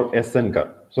is called SN curve.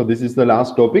 So this is the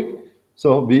last topic.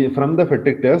 So from the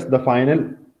fatigue test, the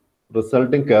final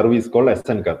resulting curve is called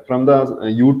SN curve. From the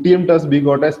UTM test, we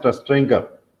got a stress strain curve.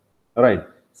 All right.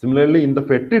 Similarly, in the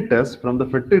fatigue test, from the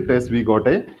fatigue test, we got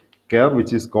a curve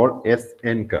which is called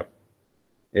SN curve.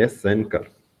 SN curve.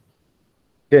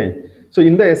 Okay. So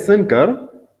in the SN curve,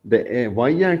 the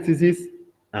y-axis is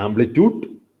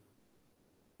amplitude,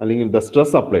 the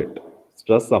stress applied,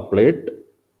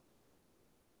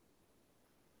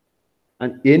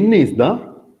 and N is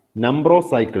the number of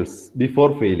cycles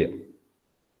before failure.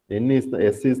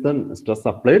 S is the stress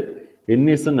applied, N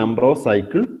is the number of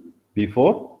cycles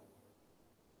before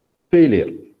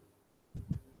failure.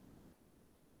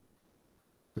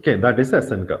 Okay, that is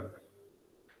SN curve.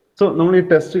 So, we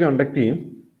test conduct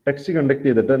initially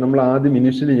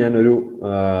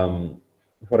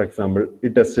for example,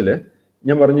 this test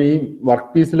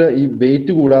workpiece weight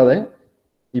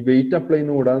weight apply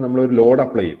load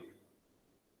apply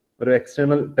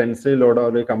external tensile load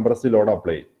or compressive load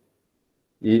apply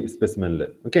specimen.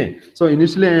 Okay, so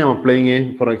initially I am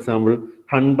applying for example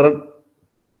 100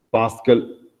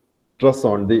 Pascal stress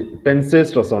on the tensile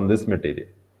stress on this material,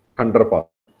 100 Pascal.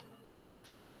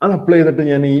 And apply that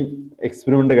in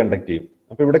experiment conduct.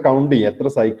 Now, count the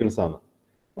cycles.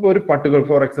 Particular,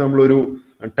 for example,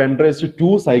 10 raised to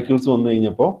 2 cycles on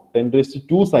the 10 raised to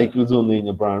 2 cycles on the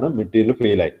material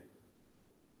fail.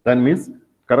 That means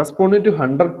corresponding to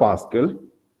 100 Pascal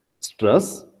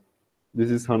stress, this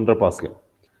is 100 Pascal.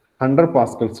 100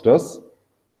 Pascal stress,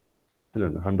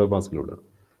 100 Pascal,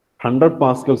 100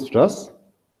 Pascal stress,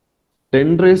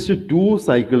 10 raised to 2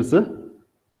 cycles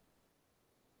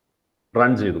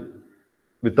run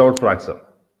without fracture.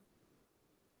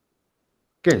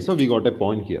 Okay, so we got a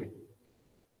point here.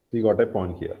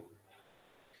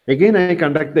 Again, I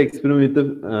conduct the experiment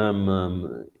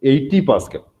with 80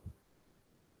 Pascal.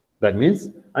 That means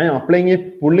I am applying a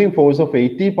pulling force of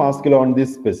 80 Pascal on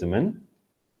this specimen,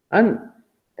 and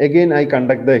again I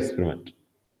conduct the experiment.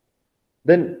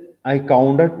 Then I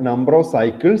counted number of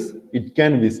cycles it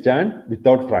can withstand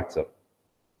without fracture.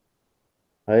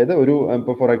 അതായത് ഒരു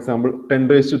ഇപ്പോൾ for example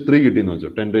 10⁻³ കിട്ടിയെന്ന് വെച്ചോ,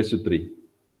 10⁻³.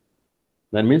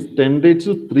 That means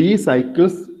 10⁻³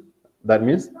 cycles, that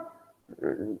means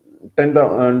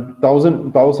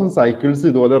 10,000 cycles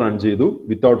ഇതുപോലെ run ചെയ്തു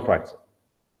without fracture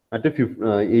at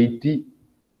 80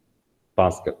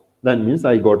 Pascal. That means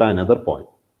I got another point.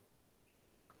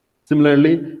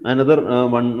 Similarly, another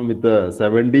one with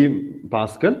 70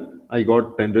 Pascal, I got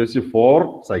 10⁻⁴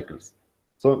 cycles.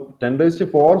 So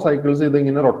 10⁻⁴ cycles ഇത്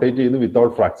ഇങ്ങനെ rotate ചെയ്തു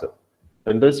വിത്തൗട്ട് ഫ്രാക്ചർ.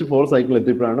 10⁻⁴ cycle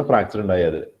എത്തിയപ്പോഴാണ് fracture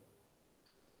ഉണ്ടായത്.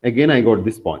 Again, I got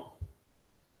this point.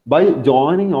 By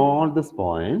joining all this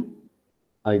point,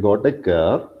 I got a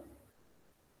curve.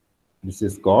 This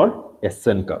is called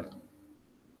SN curve.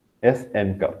 SN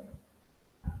curve.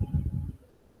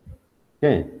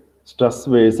 Okay, stress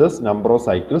versus number of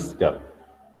cycles curve.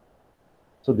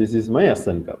 So this is my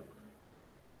SN curve.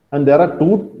 And there are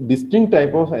two distinct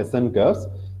types of SN curves.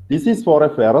 This is for a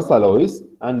ferrous alloys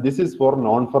and this is for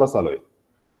non-ferrous alloy.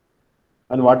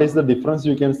 And what is the difference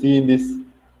you can see in this?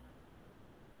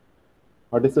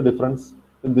 What is the difference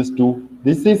in these two?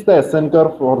 This is the SN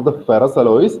curve for the ferrous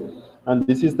alloys and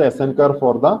this is the SN curve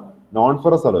for the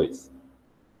non-ferrous alloys.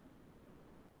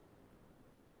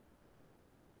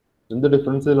 In the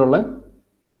difference,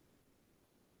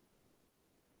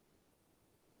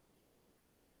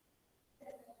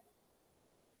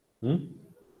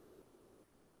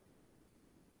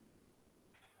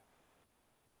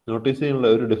 notice a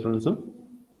difference.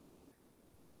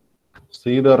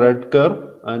 See the red curve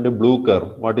and the blue curve.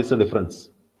 What is the difference?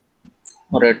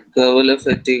 Red curve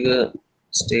fatigue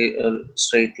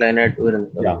straight line at.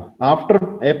 Yeah. After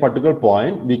a particular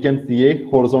point, we can see a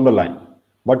horizontal line.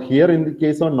 But here in the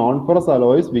case of non-ferrous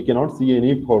alloys, we cannot see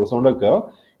any horizontal curve.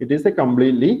 It is a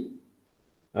completely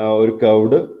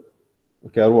curved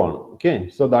curve one. Okay,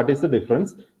 so that is the difference.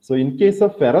 So in case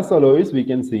of ferrous alloys, we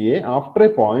can see after a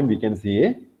point, we can see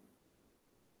a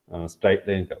straight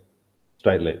line curve.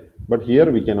 Straight line. But here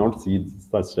we cannot see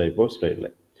such type of straight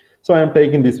line. So I am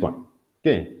taking this one.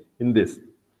 Okay, in this.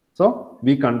 So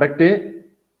we conduct a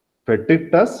fatigue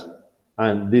test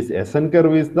and this SN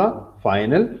curve is the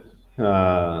final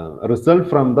result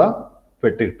from the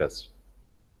fatigue test.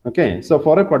 Okay, so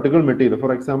for a particular material,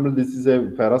 for example, this is a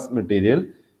ferrous material,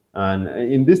 and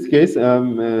in this case,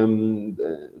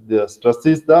 the stress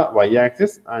is the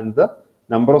y-axis and the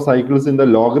number of cycles in the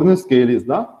logarithm scale is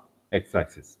the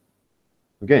x-axis.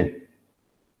 Okay,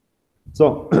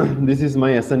 so this is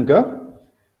my SN curve.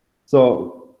 So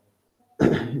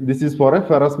this is for a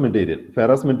ferrous material.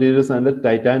 Ferrous materials and the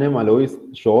titanium alloys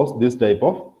shows this type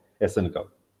of SN curve.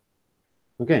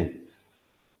 Okay,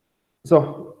 so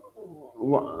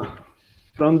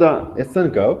from the SN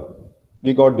curve,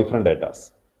 we got different data.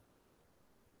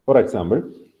 For example,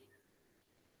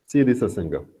 see this SN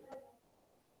curve.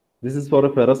 This is for a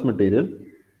ferrous material.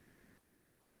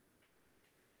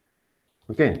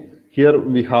 Okay, here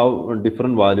we have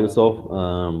different values of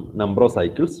number of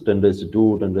cycles, 10⁻²,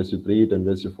 10⁻³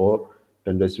 10⁻⁴,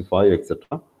 10⁻⁵,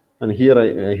 etc. And here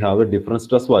I have a different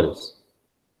stress values.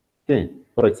 Okay,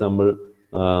 for example,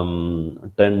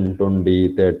 10,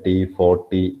 20, 30,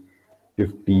 40,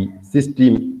 50,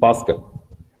 60 Pascal.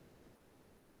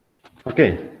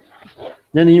 Okay,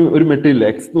 then this material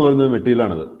X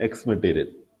material, X material.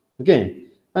 Okay,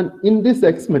 and in this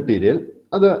X material,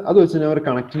 that's a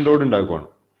connecting load.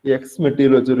 X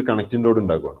material is a connecting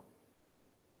load.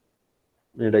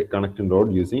 Made a connecting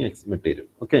load using X material.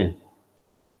 Okay,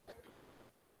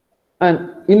 and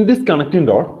in this connecting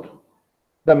load,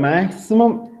 the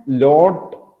maximum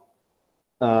load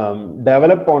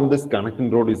developed on this connecting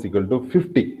load is equal to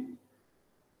 50.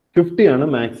 50 is the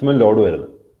maximum load.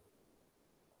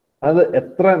 That's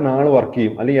etra naal work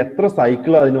cheyum alli etra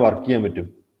cycle adinu work cheyan pattum.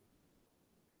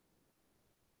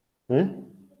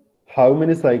 How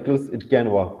many cycles it can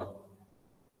work?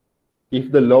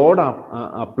 If the load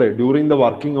applied during the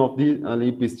working of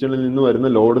the piston ninnu varuna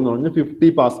load nu parnja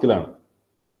 50 Pascal aanu.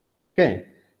 Okay,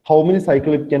 how many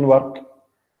cycles it can work?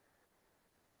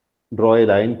 Draw a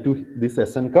line to this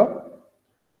SN curve.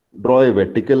 Draw a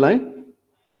vertical line.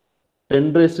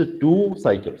 10⁻²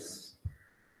 cycles.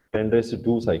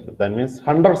 10⁻² cycles. That means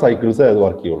 100 cycles as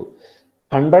work.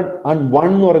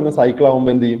 101 cycle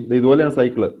is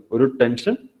cycle. One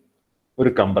tension,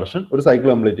 one compression, one cycle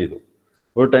complete.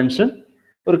 One tension,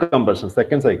 one compression.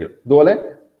 Second cycle.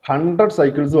 100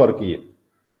 cycles work here.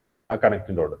 A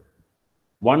connecting load.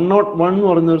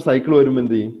 101 cycle or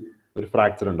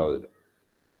fracture.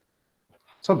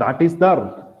 So that is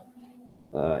the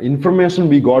information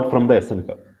we got from the SN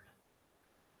curve.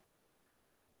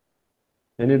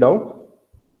 Any doubt?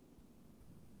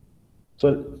 So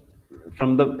from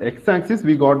the x-axis,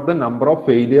 we got the number of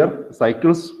failure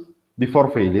cycles before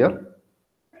failure,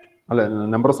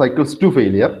 number of cycles to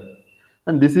failure,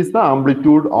 and this is the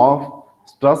amplitude of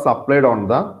stress applied on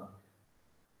the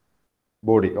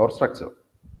body or structure.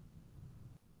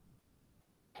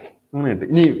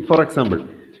 For example,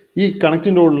 this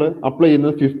connecting load apply in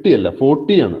 50 alla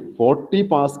 40 40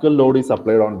 Pascal load is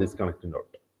applied on this connecting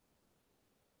load.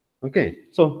 Okay,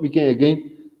 so we can again,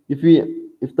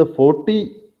 if the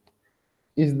 40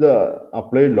 is the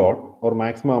applied load or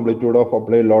maximum amplitude of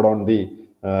applied load on the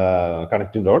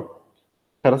connecting load,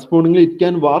 correspondingly it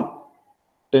can work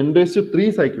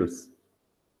 10⁻³ cycles.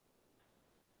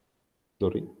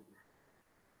 Sorry,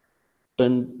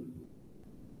 10.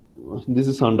 This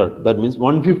is 100. That means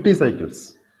 150 cycles.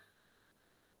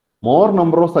 More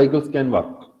number of cycles can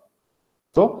work.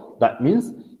 So that means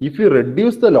if you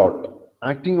reduce the load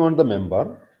acting on the member,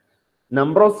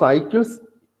 number of cycles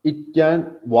it can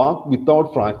walk without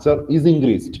fracture is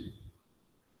increased.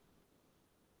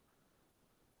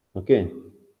 Okay.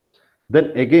 Then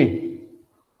again,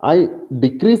 I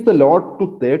decrease the load to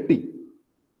 30.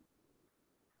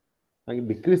 I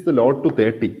decrease the load to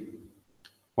 30.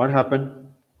 What happened?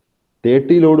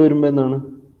 30 load വരുമ്പോൾ എന്താണ്?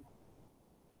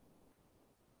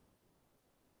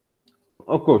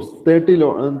 Of course, 30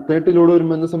 load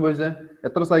വരുമ്പോൾ എന്ത് സംഭവിച്ചേ?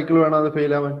 എത്ര cycle വേണം അത്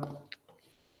fail ആവാൻ?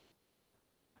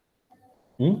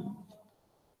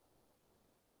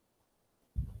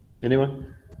 Anyone?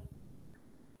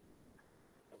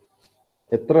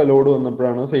 എത്ര load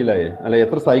വന്നപ്പോഴാണ് ഫെയിൽ ആയത്? അല്ല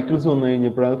എത്ര സൈക്കിൾസ് വന്നു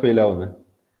കഴിഞ്ഞപ്പോഴാണ് ഫെയിൽ ആവുന്നത്?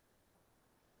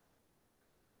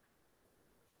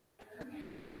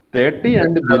 30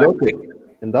 and below 30.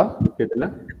 എന്താ കേട്ടില്ല?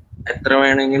 എത്ര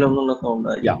വേണമെങ്കിലും ഒന്നുള്ള കൗണ്ട്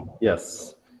ആയി. Yeah, yes.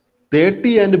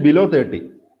 30 and below 30.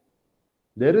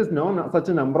 There is no such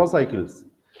a number of cycles.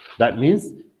 That means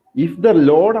if the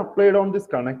load applied on this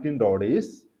connecting rod is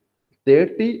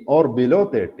 30 or below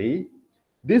 30,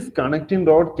 this connecting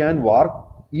rod can work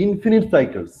infinite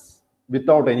cycles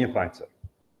without any fracture.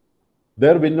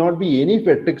 There will not be any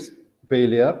fatigue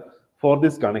failure for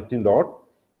this connecting rod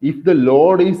if the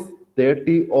load is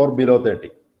 30 or below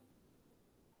 30.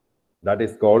 That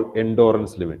is called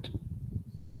endurance limit.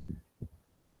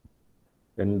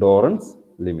 Endurance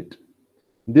limit.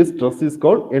 This stress is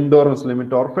called endurance limit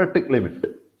or fatigue limit.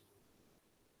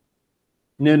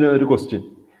 Now, a question.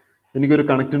 എനിക്ക് ഒരു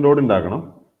connecting road ഉണ്ടാക്കണം.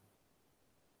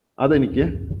 അതെനിക്ക്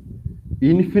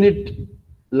infinite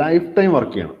life time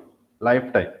work ചെയ്യണം. Life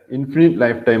time infinite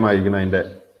life time ആയിരിക്കണം അതിന്റെ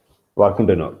working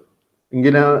tenor.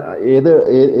 എങ്കിൽ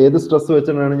ഏത് stress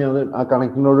വെച്ചിട്ടാണ് ഞാൻ ആ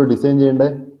കണക്റ്റിംഗ് റോഡ് ഡിസൈൻ ചെയ്യേണ്ടത്?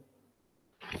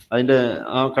 അതിന്റെ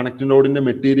ആ കണക്റ്റിംഗ് റോഡിന്റെ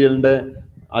മെറ്റീരിയലിന്റെ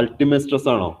അൾട്ടിമേറ്റ് സ്ട്രെസ്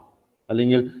ആണോ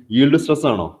അല്ലെങ്കിൽ yield സ്ട്രെസ്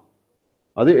ആണോ?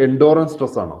 അത് എൻഡോറൻസ്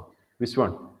സ്ട്രെസ് ആണോ? Which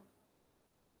one?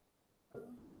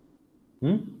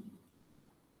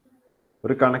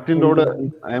 ഒരു connecting road,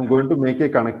 I am going to make A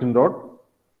connecting road.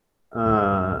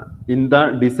 In the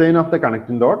design of the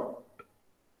connecting road,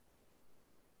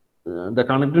 the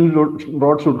connecting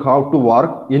rod should have to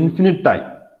work infinite time.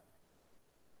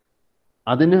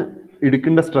 അതിന്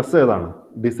എടുക്കേണ്ട stress ഏതാണ്?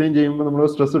 Design ചെയ്യുമ്പോൾ നമ്മൾ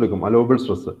stress എടുക്കും, allowable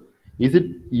stress. Is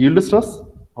it yield stress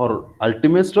or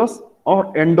ultimate stress or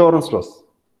endurance stress?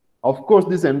 Of course,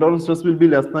 this endurance stress will be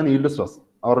less than yield stress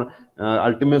or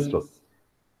ultimate stress.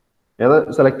 ഏതാ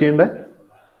select ചെയ്യണ്ടേ?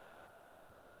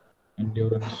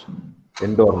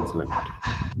 Endurance limit.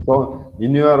 So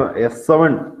in your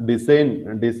S7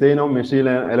 design of machine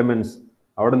elements,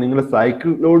 അവിടെ നിങ്ങൾ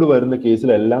cycle load വരുന്ന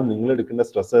കേസിലെല്ലാം നിങ്ങൾ എടുക്കേണ്ട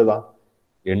stress ഏതാ?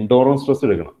 Endurance stress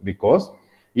എടുക്കണം. Because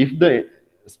if the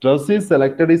stress is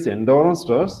selected is endurance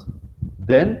stress,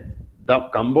 then the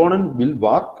component will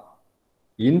work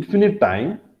infinite time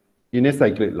in a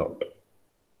cyclic load.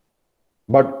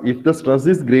 But if the stress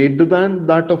is greater than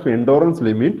that of endurance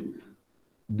limit,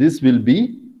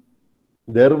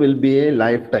 there will be a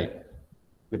lifetime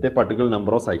with a particular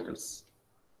number of cycles.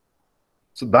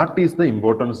 So that is the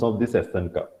importance of this SN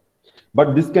curve. But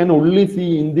this can only see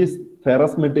in this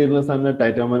ferrous materials and the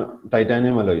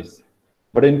titanium alloys.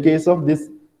 But in case of this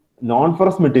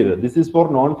non-ferrous material, this is for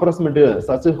non-ferrous material.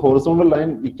 Such a horizontal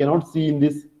line we cannot see in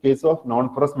this case of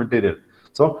non-ferrous material.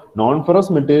 So non-ferrous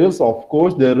materials, of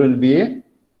course, there will be a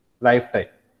lifetime.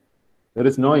 There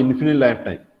is no infinite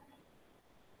lifetime.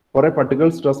 For a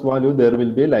particular stress value, there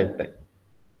will be a lifetime.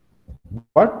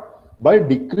 But by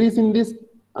decreasing this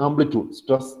amplitude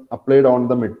stress applied on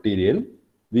the material,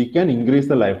 we can increase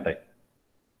the lifetime.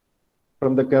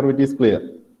 From the curve, it is clear.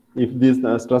 If this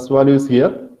stress value is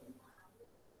here,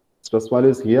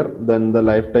 then the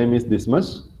lifetime is this much.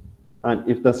 And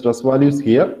if the stress value is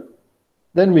here,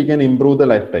 then we can improve the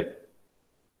lifetime.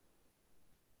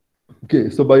 Okay,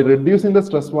 so by reducing the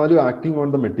stress value acting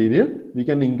on the material, we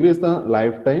can increase the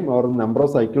lifetime or number of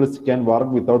cycles it can work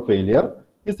without failure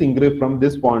is increased from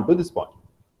this point to this point.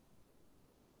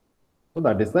 So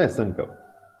that is the SN curve.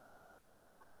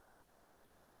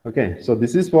 Okay, so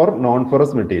this is for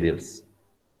non-ferrous materials.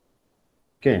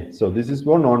 Okay, so this is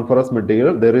for non-ferrous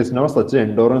material. There is no such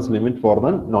endurance limit for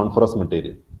the non-ferrous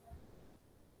material.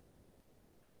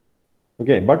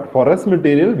 Okay, but ferrous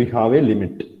material, we have a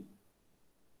limit,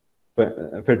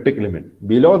 fatigue limit.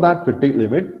 Below that fatigue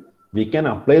limit, we can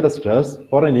apply the stress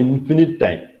for an infinite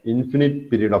time, infinite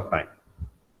period of time.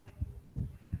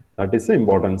 That is the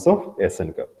importance of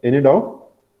SN curve. Any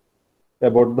doubt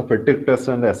about the fatigue test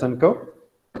and the SN curve?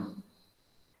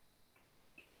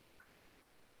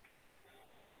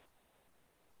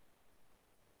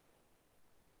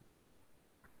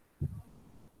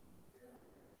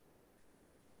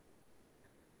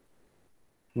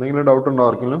 എന്തെങ്കിലും doubt ഉണ്ടോ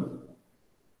ആർക്കെങ്കിലും?